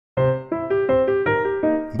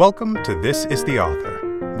Welcome to This is the Author,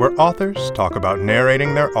 where authors talk about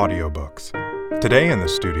narrating their audiobooks. Today in the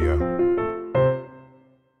studio.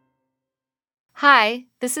 Hi,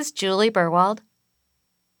 this is Juli Berwald.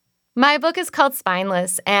 My book is called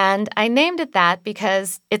Spineless, and I named it that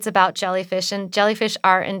because it's about jellyfish, and jellyfish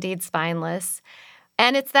are indeed spineless.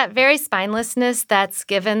 And it's that very spinelessness that's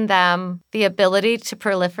given them the ability to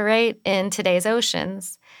proliferate in today's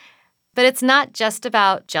oceans. But it's not just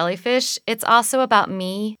about jellyfish. It's also about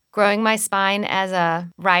me growing my spine as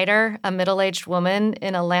a writer, a middle-aged woman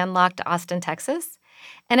in a landlocked Austin, Texas.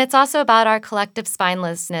 And it's also about our collective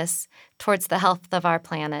spinelessness towards the health of our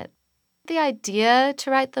planet. The idea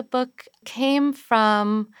to write the book came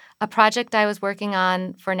from a project I was working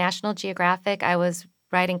on for National Geographic. I was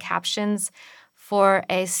writing captions for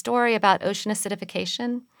a story about ocean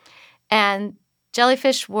acidification. And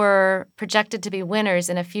jellyfish were projected to be winners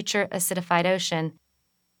in a future acidified ocean.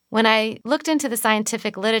 When I looked into the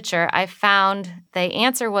scientific literature, I found the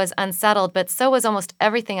answer was unsettled, but so was almost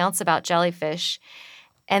everything else about jellyfish.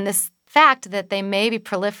 And this fact that they may be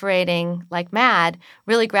proliferating like mad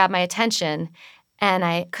really grabbed my attention, and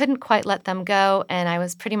I couldn't quite let them go, and I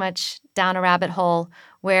was pretty much down a rabbit hole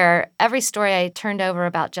where every story I turned over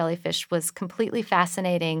about jellyfish was completely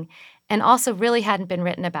fascinating and also really hadn't been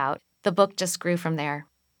written about. The book just grew from there.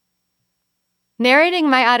 Narrating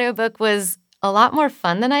my audiobook was a lot more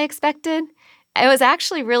fun than I expected. It was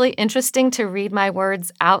actually really interesting to read my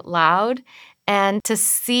words out loud and to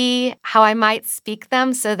see how I might speak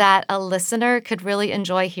them so that a listener could really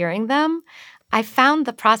enjoy hearing them. I found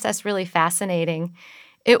the process really fascinating.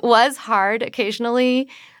 It was hard occasionally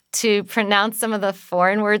to pronounce some of the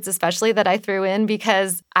foreign words, especially that I threw in,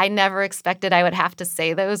 because I never expected I would have to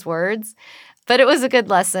say those words. But it was a good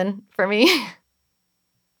lesson for me.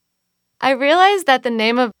 I realized that the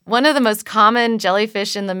name of one of the most common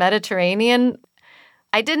jellyfish in the Mediterranean,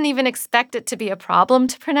 I didn't even expect it to be a problem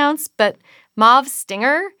to pronounce, but mauve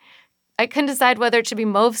stinger, I couldn't decide whether it should be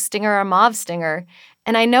mauve stinger or mauve stinger.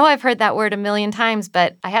 And I know I've heard that word a million times,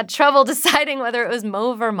 but I had trouble deciding whether it was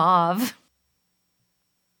mauve or mauve.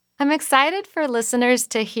 I'm excited for listeners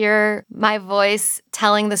to hear my voice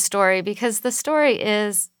telling the story because the story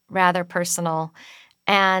is rather personal.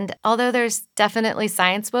 And although there's definitely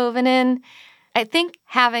science woven in, I think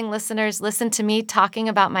having listeners listen to me talking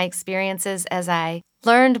about my experiences as I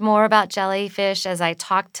learned more about jellyfish, as I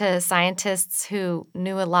talked to scientists who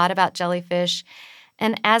knew a lot about jellyfish,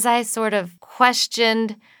 and as I sort of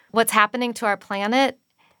questioned what's happening to our planet,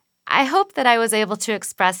 I hope that I was able to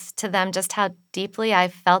express to them just how deeply I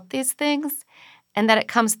felt these things and that it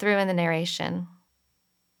comes through in the narration.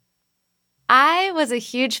 I was a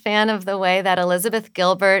huge fan of the way that Elizabeth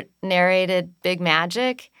Gilbert narrated Big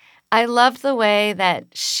Magic. I loved the way that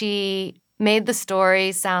she made the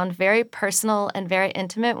story sound very personal and very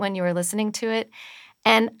intimate when you were listening to it.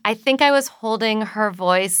 And I think I was holding her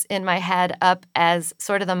voice in my head up as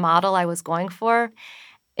sort of the model I was going for.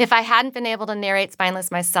 If I hadn't been able to narrate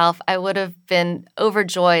Spineless myself, I would have been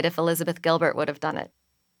overjoyed if Elizabeth Gilbert would have done it.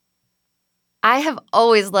 I have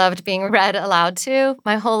always loved being read aloud to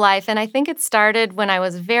my whole life, and I think it started when I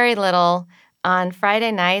was very little. On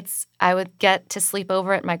Friday nights, I would get to sleep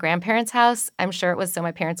over at my grandparents' house. I'm sure it was so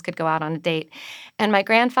my parents could go out on a date. And my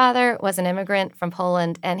grandfather was an immigrant from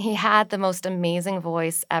Poland, and he had the most amazing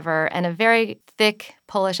voice ever and a very thick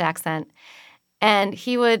Polish accent. And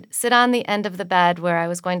he would sit on the end of the bed where I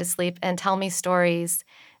was going to sleep and tell me stories,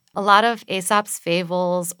 a lot of Aesop's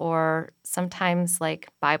fables or sometimes like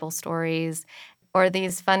Bible stories or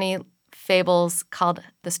these funny fables called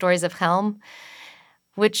the Stories of Helm,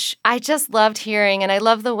 which I just loved hearing. And I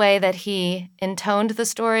love the way that he intoned the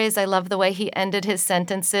stories. I love the way he ended his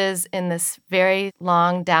sentences in this very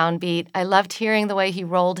long downbeat. I loved hearing the way he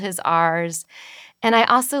rolled his R's. And I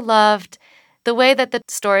also loved the way that the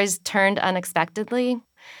stories turned unexpectedly.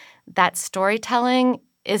 That storytelling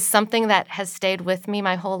is something that has stayed with me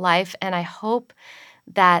my whole life, and I hope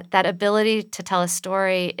that that ability to tell a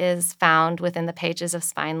story is found within the pages of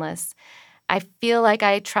Spineless. I feel like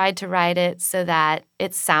I tried to write it so that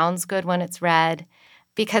it sounds good when it's read,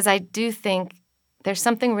 because I do think there's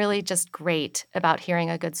something really just great about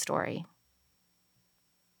hearing a good story.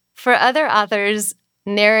 For other authors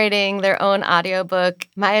narrating their own audiobook,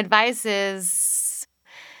 my advice is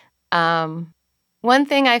one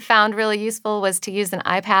thing I found really useful was to use an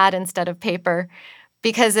iPad instead of paper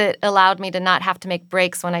because it allowed me to not have to make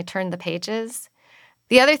breaks when I turned the pages.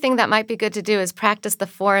 The other thing that might be good to do is practice the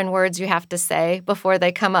foreign words you have to say before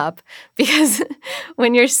they come up, because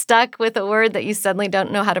when you're stuck with a word that you suddenly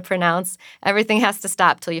don't know how to pronounce, everything has to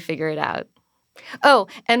stop till you figure it out. Oh,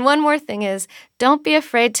 and one more thing is, don't be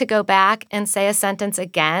afraid to go back and say a sentence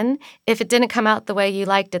again if it didn't come out the way you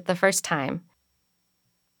liked it the first time.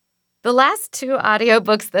 The last two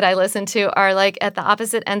audiobooks that I listened to are like at the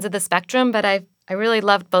opposite ends of the spectrum, but I really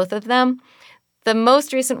loved both of them. The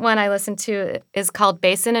most recent one I listened to is called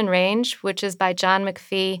Basin and Range, which is by John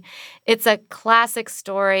McPhee. It's a classic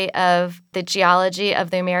story of the geology of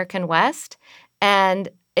the American West, and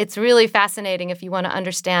it's really fascinating if you want to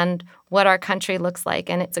understand what our country looks like,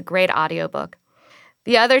 and it's a great audiobook.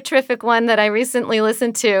 The other terrific one that I recently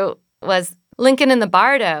listened to was Lincoln in the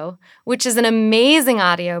Bardo, which is an amazing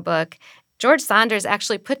audiobook. George Saunders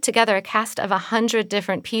actually put together a cast of 100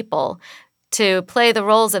 different people to play the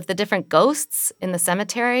roles of the different ghosts in the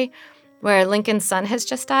cemetery where Lincoln's son has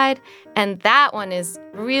just died. And that one is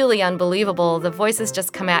really unbelievable. The voices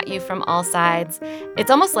just come at you from all sides.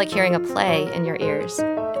 It's almost like hearing a play in your ears.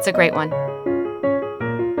 It's a great one.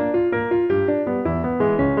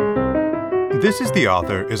 This is the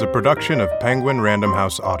Author is a production of Penguin Random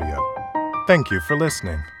House Audio. Thank you for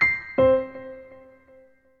listening.